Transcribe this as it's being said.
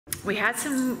We had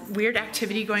some weird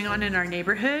activity going on in our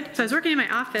neighborhood. So I was working in my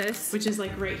office, which is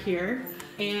like right here,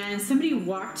 and somebody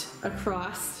walked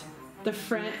across the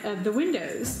front of the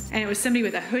windows. And it was somebody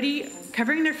with a hoodie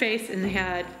covering their face and they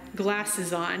had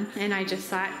glasses on. And I just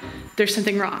thought, there's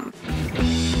something wrong.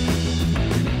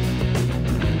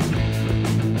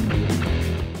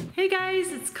 Hey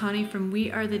guys, it's Connie from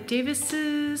We Are the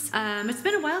Davises. It's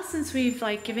been a while since we've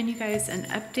given you guys an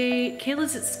update.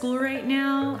 Kayla's at school right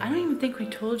now. I don't even think we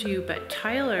told you, but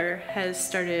Tyler has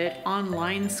started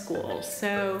online school.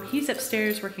 So he's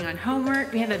upstairs working on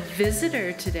homework. We have a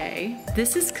visitor today.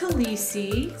 This is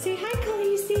Khaleesi. Say hi,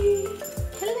 Khaleesi.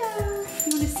 Hello.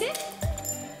 You wanna sit?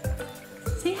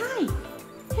 Say hi.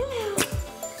 Hello.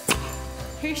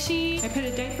 Hershey. I put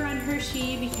a diaper on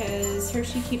Hershey because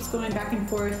Hershey keeps going back and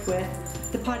forth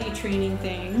with the potty training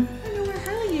thing. I don't know where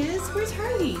Harley is. Where's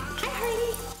Harley? Hi,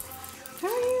 Harley. How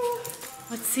are you?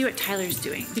 Let's see what Tyler's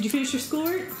doing. Did you finish your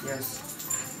schoolwork?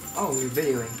 Yes. Oh, you're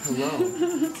videoing.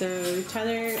 Hello. So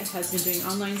Tyler has been doing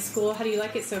online school. How do you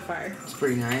like it so far? It's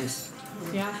pretty nice.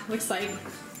 Yeah, looks like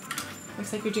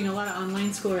you're doing a lot of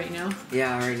online school right now.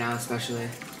 Yeah, right now especially.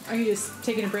 Are you just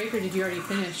taking a break or did you already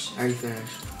finish? I already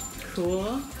finished.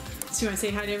 Cool. So you want to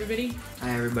say hi to everybody?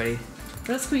 Hi, everybody.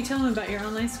 What else can we tell them about your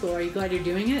online school? Are you glad you're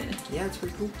doing it? Yeah, it's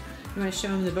pretty cool. You want to show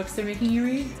them the books they're making you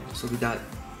read? So we got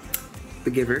The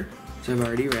Giver, which I've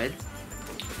already read.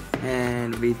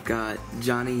 And we've got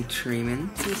Johnny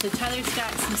Treeman. So Tyler's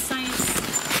got some science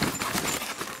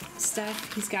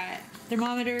stuff. He's got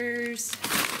thermometers,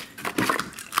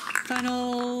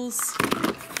 funnels,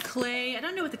 clay. I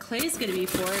don't know what the clay is going to be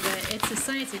for, but it's a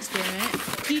science experiment.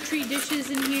 Petri dishes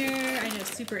in here. I know,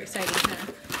 super exciting, huh?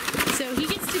 So he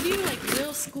gets to do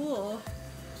real school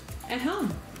at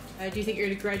home. Do you think you're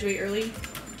going to graduate early?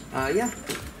 Yeah.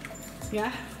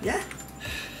 Yeah? Yeah.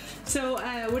 So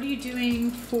what are you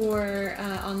doing for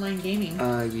online gaming?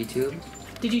 YouTube.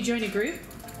 Did you join a group?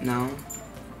 No.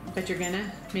 But you're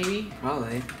gonna, maybe?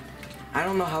 Probably. I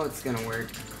don't know how it's gonna work,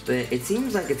 but it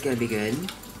seems like it's gonna be good.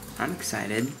 I'm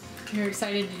excited. You're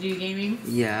excited to do gaming?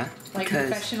 Yeah.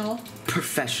 Professional?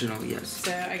 Professional, yes.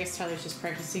 So I guess Tyler's just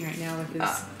practicing right now with his...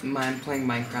 I'm playing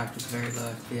Minecraft with very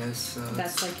low FPS, so...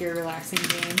 That's like your relaxing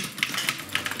game.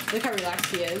 Look how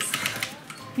relaxed he is.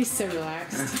 He's so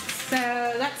relaxed.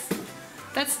 So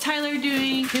that's Tyler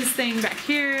doing his thing back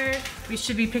here. We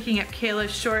should be picking up Kayla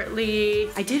shortly.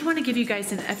 I did want to give you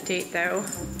guys an update though,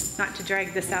 not to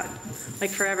drag this out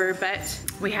forever, but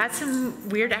we had some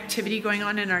weird activity going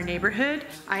on in our neighborhood.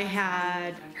 I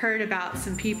had heard about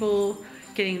some people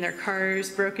getting their cars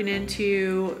broken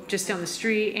into just down the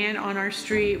street and on our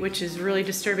street, which is really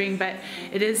disturbing, but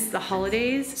it is the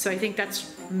holidays, so I think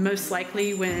that's most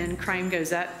likely when crime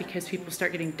goes up because people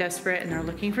start getting desperate and they're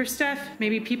looking for stuff.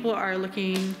 Maybe people are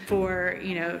looking for,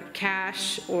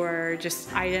 cash or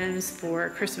just items for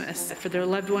Christmas for their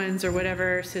loved ones or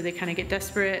whatever, so they kind of get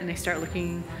desperate and they start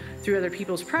looking through other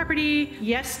people's property.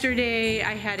 Yesterday,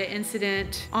 I had an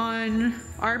incident on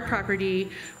our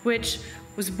property, which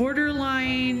was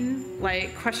borderline,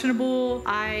 questionable.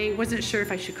 I wasn't sure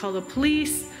if I should call the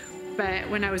police, but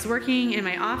when I was working in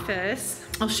my office,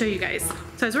 I'll show you guys.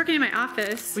 So I was working in my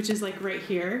office, which is right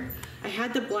here. I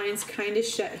had the blinds kind of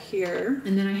shut here,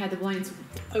 and then I had the blinds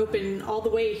open all the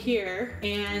way here,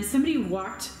 and somebody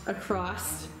walked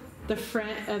across the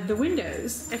front of the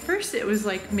windows. At first it was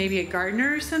maybe a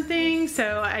gardener or something,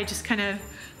 so I just kind of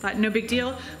thought no big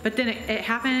deal, but then it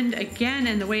happened again,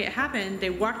 and the way it happened, they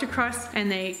walked across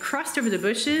and they crossed over the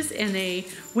bushes and they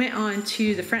went on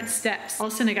to the front steps. All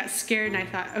of a sudden I got scared and I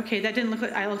thought, okay, that didn't look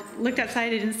like, I looked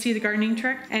outside, I didn't see the gardening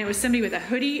truck, and it was somebody with a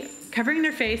hoodie covering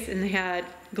their face and they had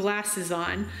glasses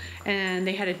on and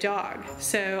they had a dog.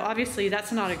 So obviously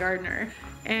that's not a gardener.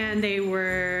 And they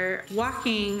were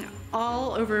walking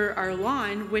all over our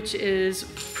lawn, which is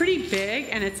pretty big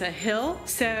and it's a hill.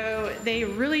 So they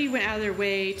really went out of their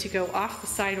way to go off the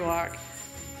sidewalk,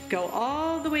 go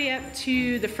all the way up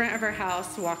to the front of our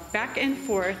house, walk back and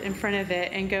forth in front of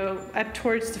it and go up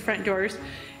towards the front doors.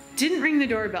 Didn't ring the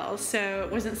doorbell, so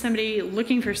it wasn't somebody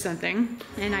looking for something.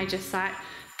 And I just thought,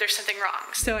 there's something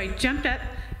wrong. So I jumped up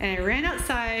and I ran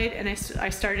outside and I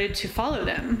started to follow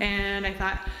them. And I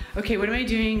thought, okay, what am I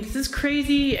doing? This is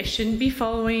crazy. I shouldn't be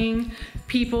following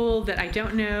people that I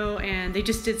don't know, and they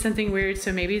just did something weird,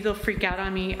 so maybe they'll freak out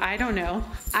on me. I don't know.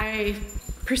 I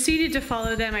proceeded to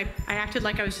follow them. I acted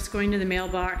like I was just going to the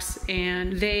mailbox,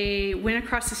 and they went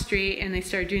across the street and they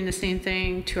started doing the same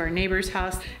thing to our neighbor's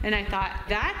house. And I thought,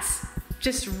 that's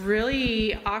just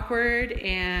really awkward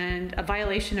and a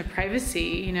violation of privacy.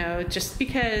 You know, just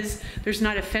because there's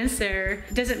not a fence there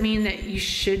doesn't mean that you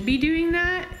should be doing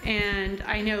that. And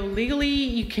I know legally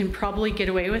you can probably get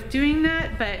away with doing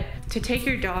that, but to take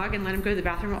your dog and let him go to the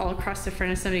bathroom all across the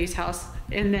front of somebody's house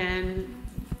and then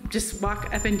just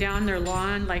walk up and down their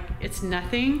lawn like it's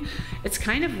nothing, it's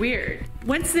kind of weird.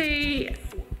 Once they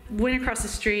went across the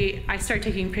street, I started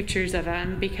taking pictures of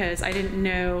them because I didn't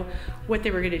know what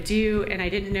they were gonna do, and I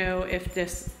didn't know if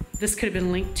this could have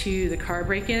been linked to the car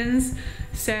break-ins.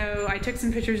 So I took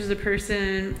some pictures of the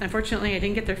person. Unfortunately, I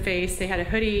didn't get their face. They had a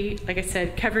hoodie, like I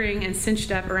said, covering and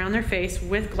cinched up around their face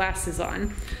with glasses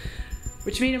on,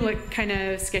 which made them look kind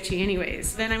of sketchy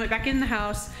anyways. Then I went back in the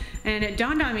house and it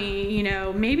dawned on me, you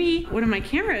know, maybe one of my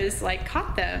cameras like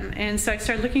caught them. And so I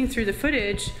started looking through the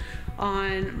footage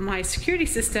on my security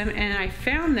system, and I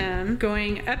found them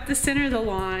going up the center of the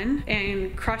lawn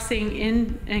and crossing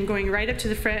in and going right up to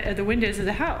the front of the windows of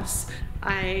the house.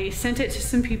 I sent it to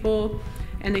some people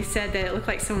and they said that it looked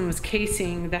like someone was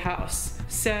casing the house.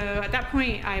 So at that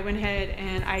point I went ahead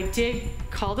and I did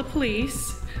call the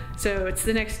police. So it's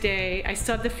the next day. I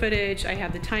still have the footage, I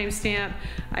have the timestamp,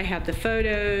 I have the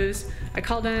photos. I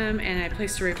called them and I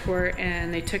placed a report,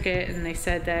 and they took it and they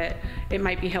said that it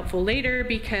might be helpful later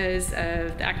because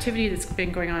of the activity that's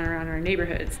been going on around our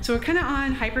neighborhoods. So we're kind of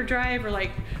on hyperdrive. We're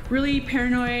like really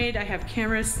paranoid. I have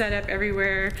cameras set up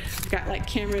everywhere. I've got like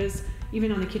cameras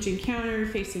even on the kitchen counter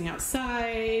facing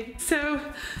outside. So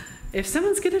if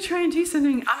someone's gonna try and do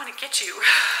something, I'm gonna get you.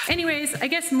 Anyways, I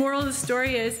guess moral of the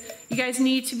story is you guys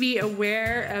need to be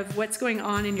aware of what's going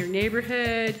on in your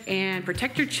neighborhood and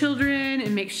protect your children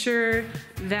and make sure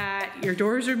that your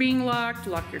doors are being locked,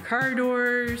 lock your car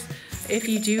doors. If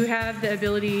you do have the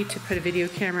ability to put a video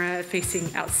camera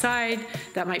facing outside,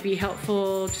 that might be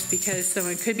helpful just because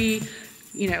someone could be,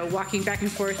 you know, walking back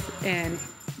and forth and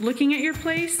looking at your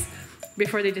place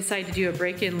before they decide to do a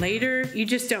break-in later. You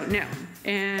just don't know.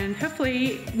 And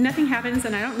hopefully nothing happens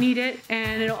and I don't need it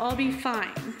and it'll all be fine.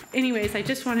 Anyways, I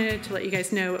just wanted to let you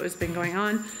guys know what was been going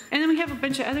on. And then we have a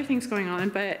bunch of other things going on,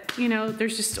 but you know,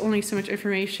 there's just only so much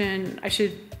information I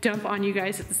should dump on you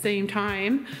guys at the same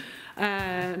time.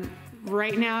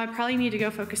 Right now I probably need to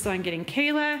go focus on getting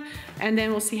Kayla, and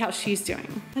then we'll see how she's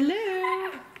doing.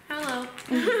 Hello.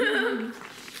 Hello.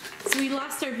 So we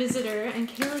lost our visitor and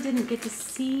Kayla didn't get to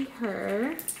see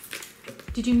her.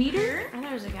 Did you meet her? I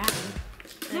thought it was a guy.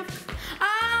 Yep.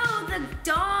 Oh, the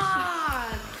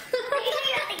dog!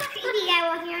 Like creepy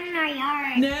guy walking around in our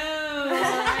yard. No,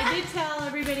 I did tell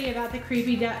everybody about the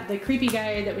creepy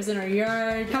guy that was in our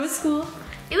yard. How was school?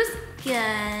 It was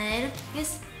good. It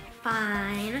was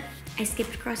fine. I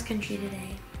skipped cross country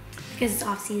today because it's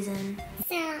off season.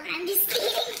 So I'm just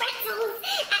eating pretzels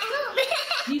at home.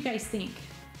 What do you guys think?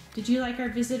 Did you like our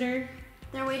visitor?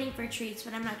 They're waiting for treats,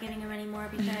 but I'm not giving them anymore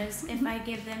because if I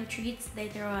give them treats, they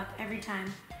throw up every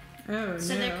time. Oh,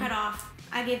 So they're cut off.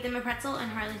 I gave them a pretzel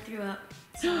and Harley threw up.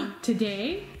 So.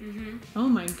 Today? Mm-hmm. Oh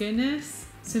my goodness.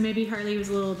 So maybe Harley was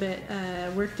a little bit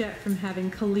worked up from having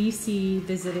Khaleesi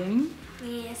visiting.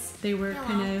 Yes. They were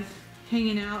kind of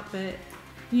hanging out, but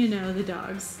you know the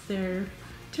dogs, they're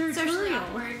territorial. Socially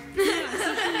awkward. Yeah,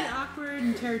 socially awkward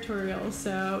and territorial,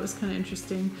 so it was kind of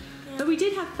interesting. Yeah. But we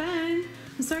did have fun.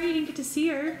 I'm sorry you didn't get to see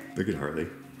her. Look at Harley.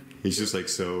 He's just like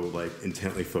so like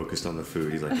intently focused on the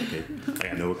food. He's like, okay,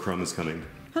 I know a crumb is coming.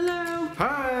 Hello.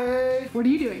 Hi. What are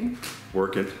you doing?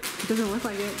 Working. It doesn't look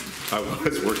like it. I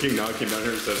was working. Now I came down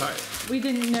here and said hi. We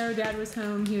didn't know Dad was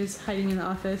home. He was hiding in the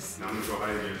office. Now I'm gonna go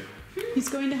hide again. He's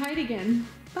going to hide again.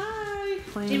 Bye.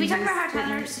 Did we talk about how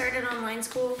Tyler started online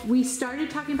school? We started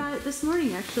talking about it this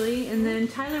morning, actually, and then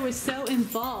Tyler was so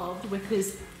involved with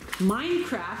his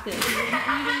Minecraft that he didn't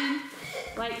even,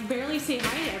 like, barely say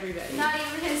hi to everybody. Not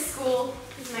even his school,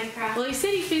 his Minecraft. Well, he said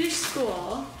he finished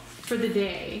school for the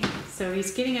day, so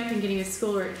he's getting up and getting his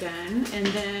schoolwork done, and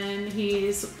then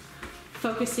he's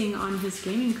focusing on his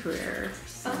gaming career.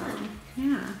 So, Fun.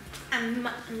 yeah. I'm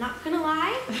not gonna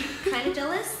lie, kind of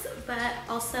jealous, but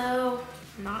also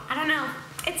not. I don't know.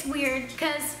 It's weird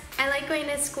because I like going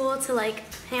to school to like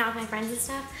hang out with my friends and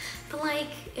stuff, but like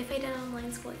if I did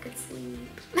online school, I could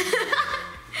sleep.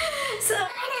 So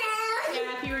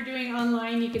Yeah, if you were doing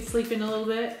online, you could sleep in a little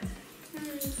bit.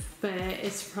 But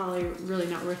it's probably really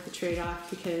not worth the trade-off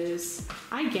because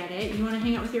I get it. You want to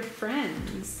hang out with your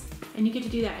friends. And you get to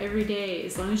do that every day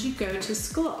as long as you go to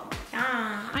school.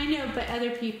 I know, but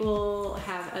other people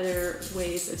have other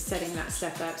ways of setting that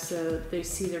stuff up so they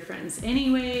see their friends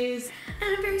anyways.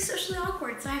 And I'm very socially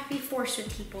awkward, so I have to be forced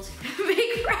with people to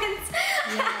make friends.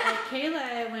 Yeah, like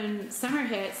Kayla, when summer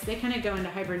hits, they kind of go into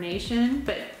hibernation,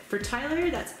 but for Tyler,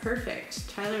 that's perfect.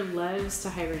 Tyler loves to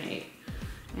hibernate,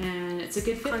 and it's a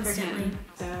good fit for him.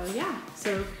 So yeah,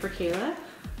 so for Kayla,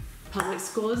 public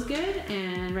school is good,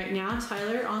 and right now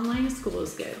Tyler, online school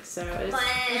is good. So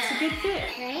it's a good fit.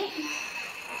 Right?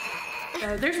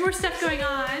 So there's more stuff going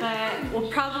on, but we'll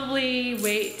probably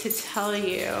wait to tell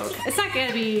you. It's not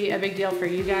gonna be a big deal for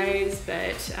you guys,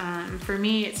 but for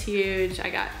me it's huge.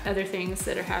 I got other things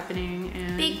that are happening,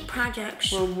 and Big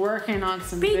projects. we're working on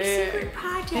some Big secret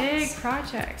projects. Big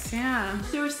projects, yeah.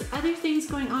 There's other things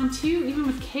going on too, even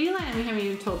with Kayla, and we haven't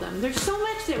even told them. There's so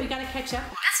much that we gotta catch up on.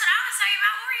 That's what I was talking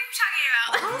about. What were you talking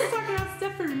about? I was talking about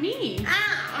stuff for me.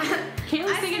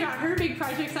 Kayla's thinking about her big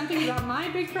projects. I'm thinking about my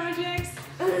big projects.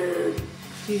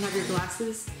 Do you have your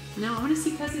glasses? No, I want to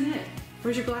see Cousin It.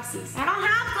 Where's your glasses? I don't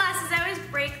have glasses. I always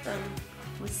break them.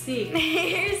 Let's see.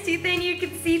 Here's too thin you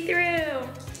can see through.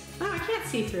 Oh, I can't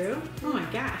see through. Oh my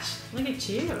gosh, look at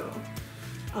you.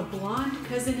 A blonde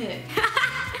Cousin It.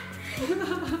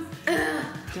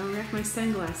 Don't wreck my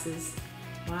sunglasses.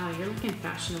 Wow, you're looking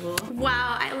fashionable.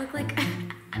 Wow, I look like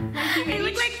I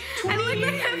look like a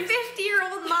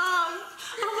 50-year-old mom.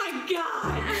 Oh my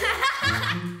god.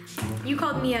 You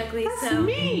called me ugly, That's so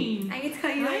mean. I get to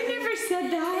call you I ugly. never said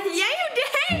that.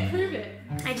 Yeah, you did. Prove it.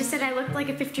 I just said I looked like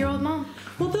a 50-year-old mom.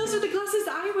 Well, those are the glasses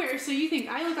I wear, so you think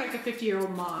I look like a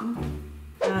 50-year-old mom.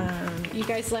 You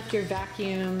guys left your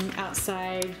vacuum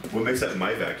outside. What makes that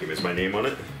my vacuum? Is my name on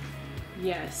it?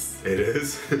 Yes. It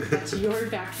is. That's your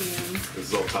vacuum. This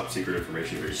is all top secret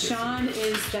information here. Sean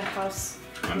is the house.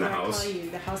 I'm the what do I house. call you?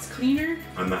 The house cleaner?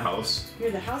 I'm the house.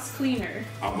 You're the house cleaner.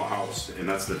 I'm the house, and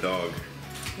that's the dog,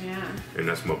 Yeah. and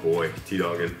that's my boy,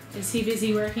 T-Doggin. Is he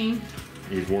busy working?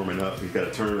 He's warming up. He's got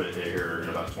a tournament here in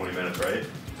about 20 minutes, right?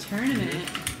 Tournament.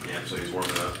 Yeah, so he's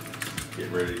warming up,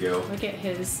 getting ready to go. Look at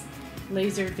his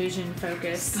laser vision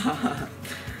focus.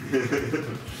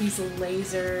 He's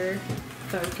laser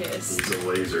focused. He's a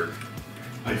laser.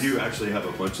 I do actually have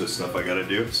a bunch of stuff I gotta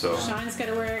do, so Sean's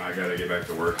gotta work. I gotta get back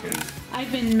to work. And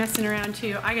I've been messing around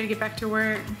too. I gotta get back to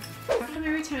work. How come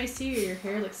every time I see you, your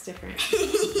hair looks different?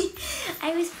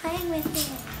 I was playing with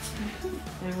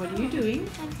it. And what are you doing?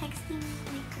 I'm texting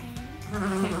my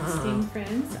friend. Texting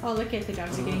friends. Oh, look at the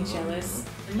dogs are getting jealous.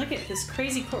 And look at this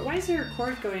crazy cord. Why is there a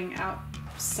cord going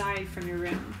outside from your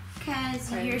room?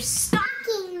 Because Right. you're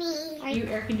Stalking me. Are you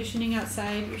air conditioning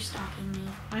outside? You're stalking me.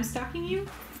 I'm stalking you?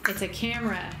 It's a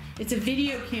camera. It's a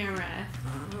video camera.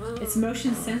 It's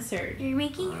motion censored. You're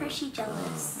making Hershey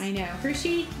jealous. I know.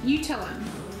 Hershey, you tell him.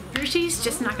 Hershey's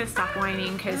just not gonna stop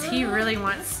whining because he really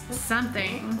wants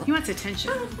something. He wants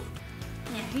attention.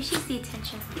 Yeah, Hershey's the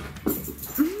attention.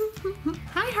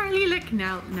 Hi, Harley. Look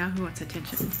now who wants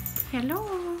attention?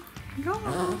 Hello.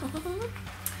 Hello.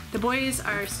 The boys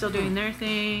are still doing their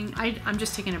thing. I'm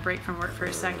just taking a break from work for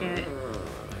a second.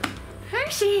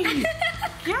 Hershey!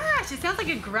 Gosh, it sounds like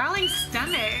a growling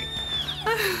stomach.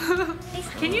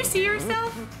 Can you see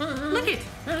yourself? Look it.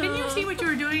 Can you see what you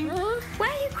were doing? Why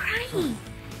are you crying?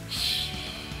 Shh.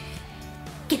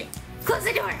 Get it. Close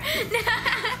the door.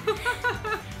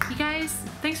 You guys,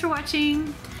 thanks for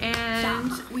watching,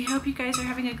 and we hope you guys are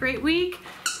having a great week.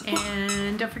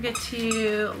 And don't forget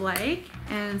to like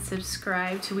and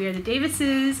subscribe to We Are the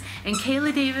Davises and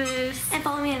Kayla Davis. And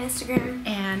follow me on Instagram.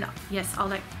 And yes, all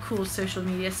that cool social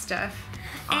media stuff.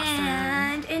 Awesome.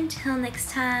 And until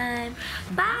next time,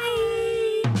 bye.